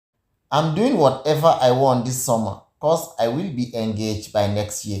I'm doing whatever I want this summer cause I will be engaged by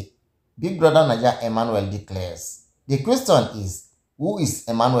next year. Big Brother Naija Emmanuel declares. The question is, who is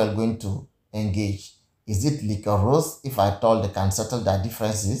Emmanuel going to engage? Is it Liquorose if I told they can settle their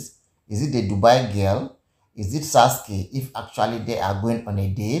differences? Is it the Dubai girl? Is it Sasuke if actually they are going on a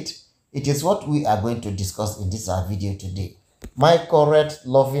date? It is what we are going to discuss in this video today. My correct,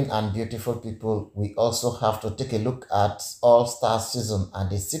 loving and beautiful people, we also have to take a look at All-Star season and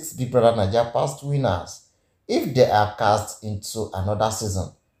the 6 Big Brother Naija past winners. If they are cast into another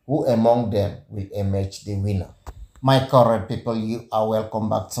season, who among them will emerge the winner? My correct people, you are welcome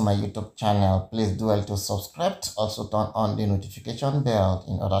back to my YouTube channel. Please do well to subscribe. Also turn on the notification bell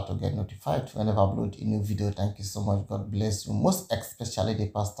in order to get notified whenever I upload a new video. Thank you so much. God bless you. Most especially the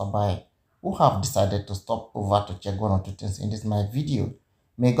passerby who have decided to stop over to check one or two things in this my video.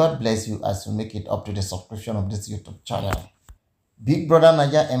 May God bless you as you make it up to the subscription of this YouTube channel. Big Brother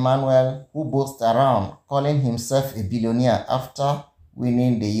Naija Emmanuel, who boasts around calling himself a billionaire after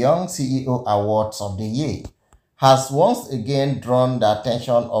winning the Young CEO Awards of the Year, has once again drawn the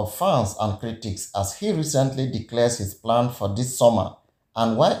attention of fans and critics as he recently declares his plan for this summer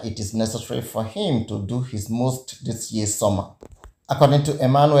and why it is necessary for him to do his most this year's summer. According to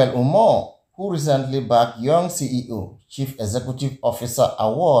Emmanuel Umar, who recently bagged Young CEO Chief Executive Officer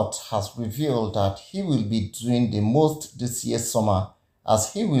Award, has revealed that he will be doing the most this year's summer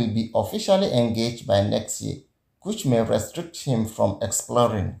as he will be officially engaged by next year, which may restrict him from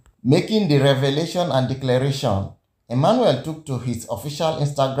exploring. Making the revelation and declaration, Emmanuel took to his official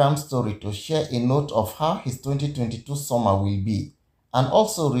Instagram story to share a note of how his 2022 summer will be, and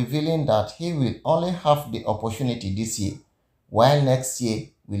also revealing that he will only have the opportunity this year, while next year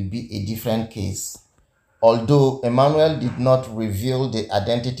will be a different case. Although Emmanuel did not reveal the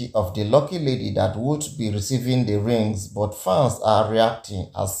identity of the lucky lady that would be receiving the rings, but fans are reacting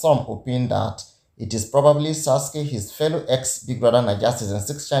as some opine that it is probably Sasuke, his fellow ex-Big Brother Naija Season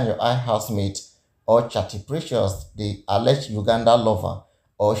 6 Shine Your Eye housemate, or Chatty Precious, the alleged Uganda lover,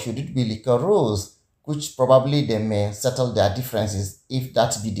 or should it be Liquorose, which probably they may settle their differences if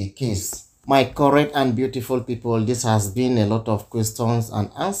that be the case. My correct and beautiful people, this has been a lot of questions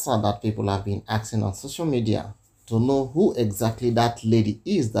and answers that people have been asking on social media to know who exactly that lady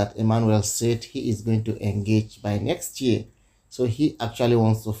is that Emmanuel said he is going to engage by next year. So he actually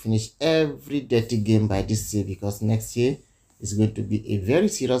wants to finish every dirty game by this year because next year is going to be a very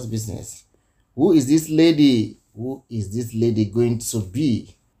serious business. Who is this lady? Who is this lady going to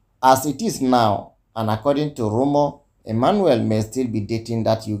be? As it is now, and according to rumor, Emmanuel may still be dating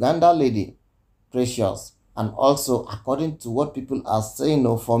that Uganda lady, Precious. And also, according to what people are saying,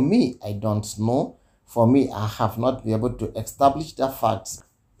 no, for me, I don't know. For me, I have not been able to establish the facts.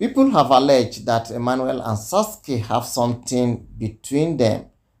 People have alleged that Emmanuel and Sasuke have something between them,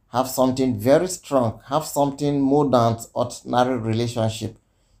 have something very strong, have something more than ordinary relationship.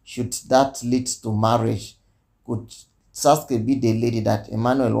 Should that lead to marriage? Could Sasuke be the lady that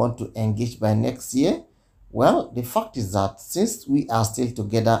Emmanuel want to engage by next year? Well, the fact is that since we are still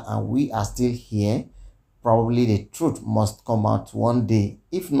together and we are still here, probably the truth must come out one day.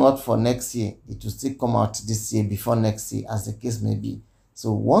 If not for next year, it will still come out this year before next year, as the case may be.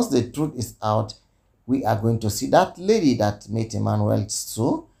 So once the truth is out, we are going to see that lady that made Emmanuel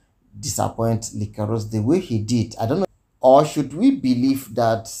so disappoint Liquorose the way he did. I don't know. Or should we believe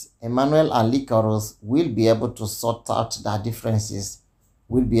that Emmanuel and Liquorose will be able to sort out their differences,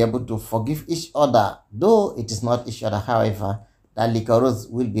 will be able to forgive each other, though it is not each other, however, that Liquorose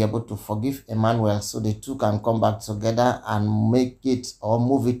will be able to forgive Emmanuel so the two can come back together and make it or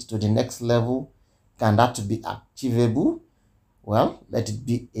move it to the next level? Can that be achievable? Well, let it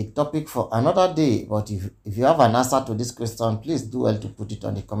be a topic for another day, but if you have an answer to this question, please do well to put it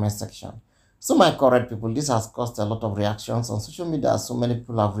on the comment section. So my correct people, this has caused a lot of reactions on social media. So many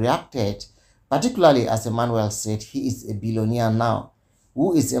people have reacted, particularly as Emmanuel said, he is a billionaire now.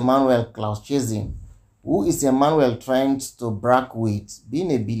 Who is Emmanuel clout chasing? Who is Emmanuel trying to brag with?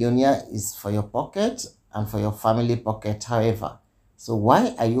 Being a billionaire is for your pocket and for your family pocket, however. So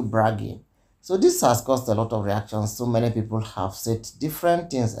why are you bragging? So this has caused a lot of reactions. So many people have said different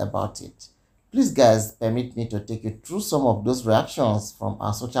things about it. Please guys, permit me to take you through some of those reactions from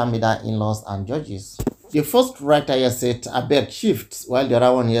our social media in-laws and judges. The first writer here said, "Abeg shift," while the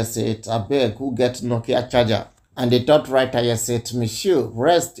other one here said, "Abeg who get Nokia charger?" And the third writer here said, "Monsieur,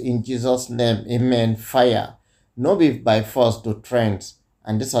 rest in Jesus' name, amen, fire. No be by force to trend."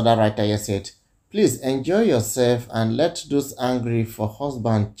 And this other writer here said, "Please enjoy yourself and let those angry for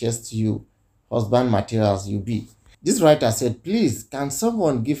husband chase you. Husband materials you be." This writer said, "Please, can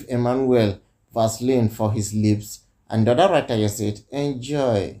someone give Emmanuel Vaseline for his lips And the other writer here said,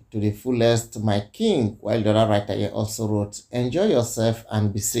 enjoy to the fullest, my king. While the other writer here also wrote, enjoy yourself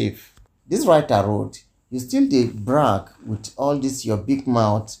and be safe. This writer wrote, you still dey brag with all this your big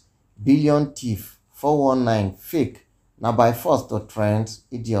mouth, billion thief, 419, fake. Now by force to trend,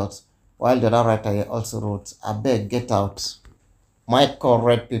 idiot. While the other writer here also wrote, abeg get out. My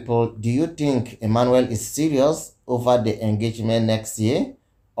correct people, do you think Emmanuel is serious over the engagement next year?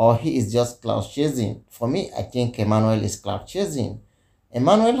 Or he is just cloud chasing? For me, I think Emmanuel is cloud chasing.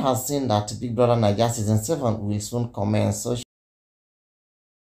 Emmanuel has seen that Big Brother Naija Season 7 will soon commence.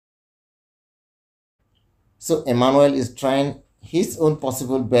 So Emmanuel is trying his own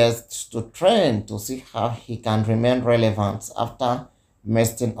possible best to trend to see how he can remain relevant after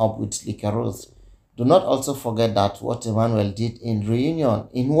messing up with Liquorose. Do not also forget that what Emmanuel did in Reunion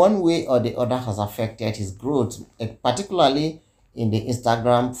in one way or the other has affected his growth, particularly in the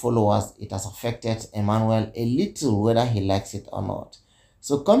Instagram followers. It has affected Emmanuel a little, whether he likes it or not.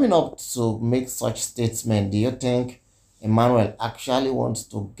 So coming up to make such statement, do you think Emmanuel actually wants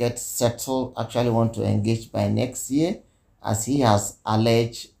to get settled, actually want to engage by next year, as he has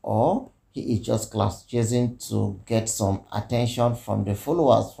alleged, or he is just class chasing to get some attention from the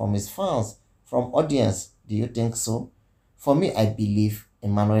followers, from his fans, from audience? Do you think so? For me, I believe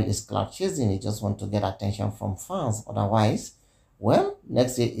Emmanuel is cloud chasing. He just want to get attention from fans. Otherwise, well,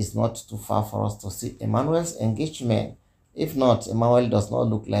 next year is not too far for us to see Emmanuel's engagement. If not, Emmanuel does not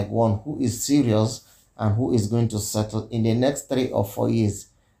look like one who is serious and who is going to settle in the next 3 or 4 years.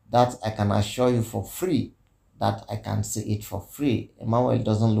 That I can assure you for free. That I can say it for free. Emmanuel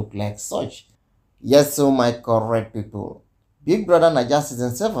doesn't look like such. Yes, so my correct people, Big Brother Naija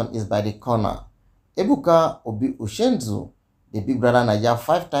Season 7 is by the corner. Ebuka Obi-Ushendu, the Big Brother Naija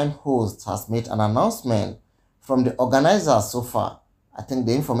 5-time host, has made an announcement from the organizer so far. I think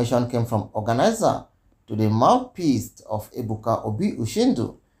the information came from organizer to the mouthpiece of Ebuka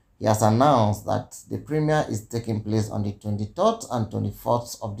Obi-Ushendu. He has announced that the premiere is taking place on the 23rd and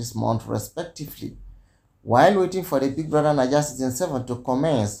 24th of this month respectively. While waiting for the Big Brother Naija Season 7 to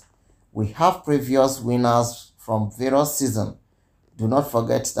commence, we have previous winners from various seasons. Do not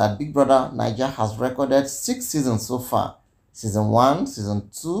forget that Big Brother Naija has recorded 6 seasons so far. Season 1, Season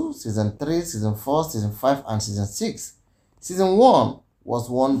 2, Season 3, Season 4, Season 5, and Season 6. Season 1 was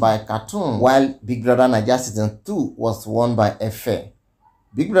won by Cartoon, while Big Brother Naija Season 2 was won by Efe.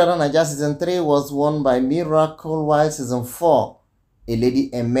 Big Brother Naija Season 3 was won by Miracle, while Season 4, a lady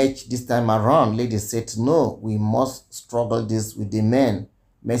emerged this time around. Lady said, no, we must struggle this with the men.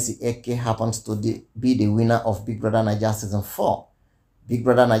 Mercy Eke happens to be the winner of Big Brother Naija Season 4. Big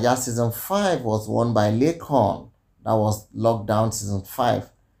Brother Naija Season 5 was won by Liquorose. That was Lockdown Season 5.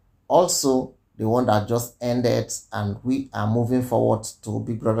 Also, the one that just ended, and we are moving forward to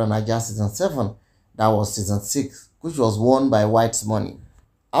Big Brother Naija Season 7. That was Season 6, which was won by White Money.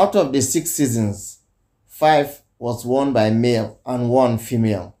 Out of the 6 seasons, 5 was won by male and 1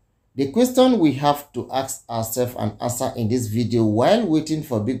 female. The question we have to ask ourselves and answer in this video while waiting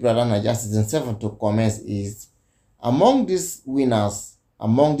for Big Brother Naija Season 7 to commence is, among these winners,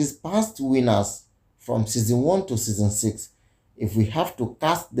 among these past winners from Season 1 to Season 6, if we have to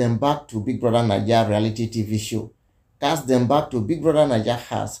cast them back to Big Brother Naija reality TV show, cast them back to Big Brother Naija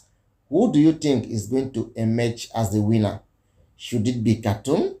house, who do you think is going to emerge as the winner? Should it be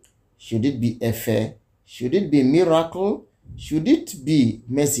Cartoon? Should it be Efe? Should it be Miracle? Should it be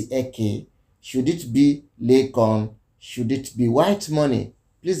Mercy Eke? Should it be Laycon? Should it be White Money?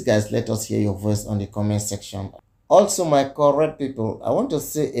 Please guys, let us hear your voice on the comment section. Also, my correct people, I want to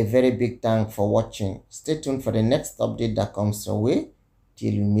say a very big thank for watching. Stay tuned for the next update that comes your way.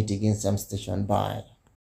 Till we meet again, same station. Bye.